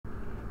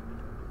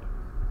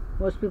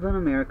Most people in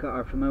America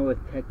are familiar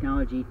with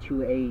technology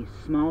to a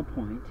small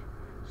point.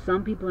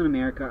 Some people in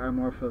America are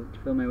more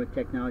familiar with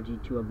technology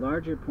to a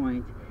larger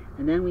point.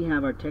 And then we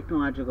have our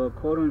technological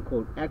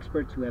quote-unquote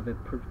experts who have a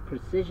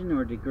precision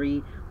or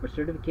degree or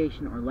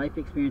certification or life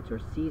experience or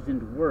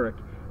seasoned work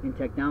in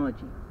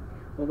technology.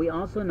 What we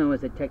also know is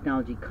that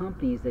technology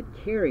companies that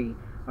carry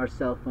our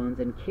cell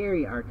phones and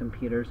carry our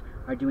computers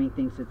are doing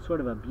things that sort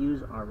of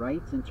abuse our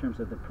rights in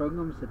terms of the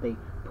programs that they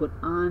put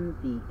on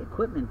the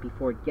equipment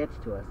before it gets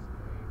to us,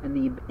 and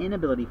the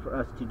inability for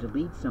us to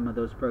delete some of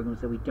those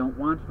programs that we don't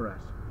want for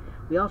us.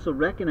 We also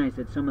recognize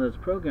that some of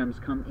those programs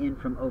come in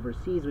from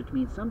overseas, which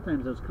means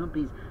sometimes those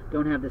companies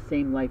don't have the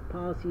same life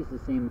policies, the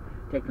same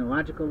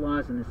technological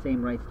laws, and the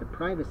same rights to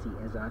privacy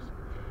as us.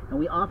 And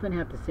we often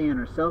have to say on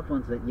our cell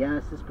phones that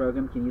yes, this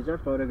program can use our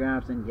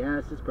photographs, and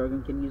yes, this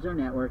program can use our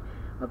network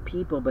of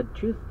people, but in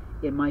truth,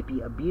 it might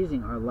be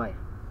abusing our life.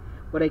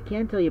 What I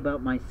can tell you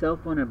about my cell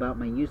phone and about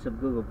my use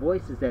of Google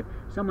Voice is that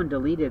someone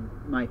deleted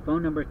my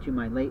phone number to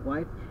my late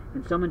wife,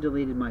 and someone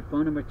deleted my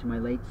phone number to my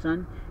late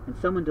son, and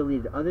someone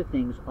deleted other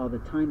things all the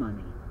time on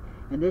me.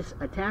 And this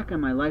attack on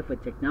my life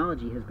with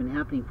technology has been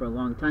happening for a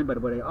long time,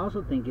 but what I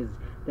also think is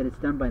that it's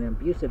done by an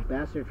abusive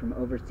bastard from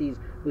overseas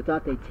who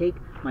thought they'd take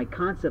my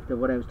concept of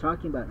what I was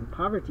talking about in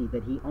poverty,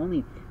 that he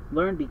only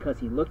learned because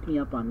he looked me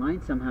up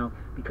online somehow,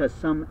 because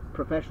some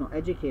professional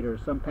educator or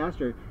some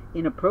pastor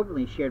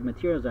inappropriately shared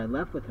materials I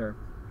left with her,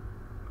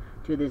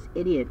 to this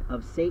idiot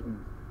of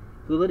Satan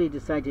who literally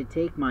decided to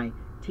take my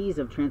T's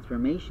of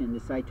transformation and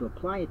decide to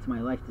apply it to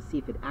my life to see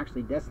if it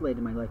actually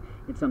desolated my life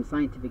in some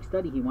scientific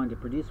study he wanted to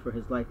produce for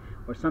his life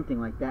or something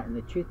like that. And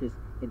the truth is,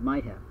 it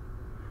might have.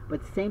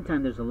 But at the same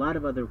time, there's a lot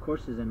of other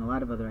courses and a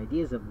lot of other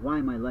ideas of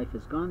why my life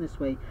has gone this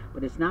way,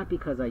 but it's not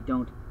because I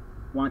don't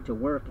want to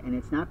work, and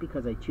it's not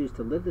because I choose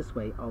to live this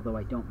way, although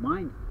I don't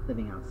mind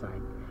living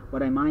outside.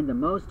 What I mind the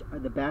most are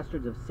the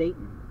bastards of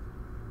Satan,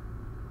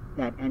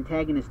 that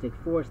antagonistic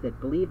force that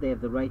believe they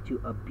have the right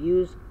to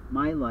abuse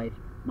my life,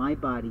 my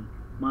body,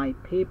 my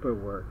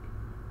paperwork,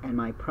 and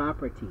my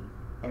property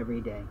every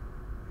day.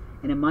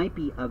 And it might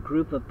be a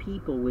group of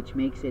people which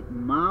makes it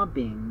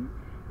mobbing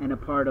and a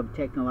part of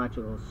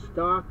technological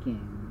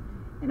stalking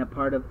and a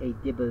part of a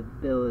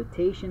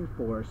debilitation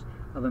force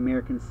of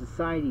American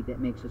society that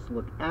makes us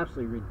look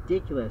absolutely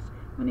ridiculous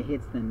when it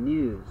hits the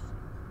news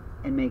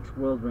and makes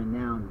world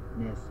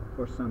renownedness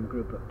for some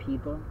group of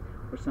people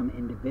or some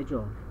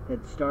individual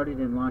that started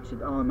and launched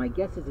it all. And my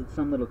guess is it's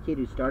some little kid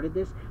who started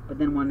this, but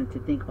then wanted to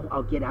think, oh,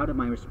 I'll get out of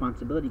my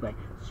responsibility by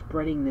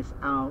spreading this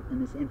out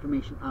and this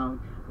information out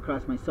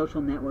across my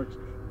social networks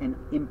and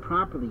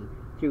improperly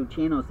through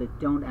channels that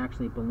don't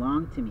actually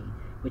belong to me,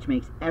 which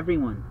makes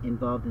everyone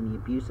involved in the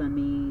abuse on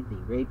me,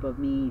 the rape of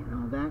me, and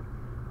all that,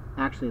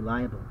 actually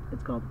liable.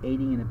 It's called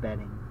aiding and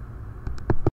abetting.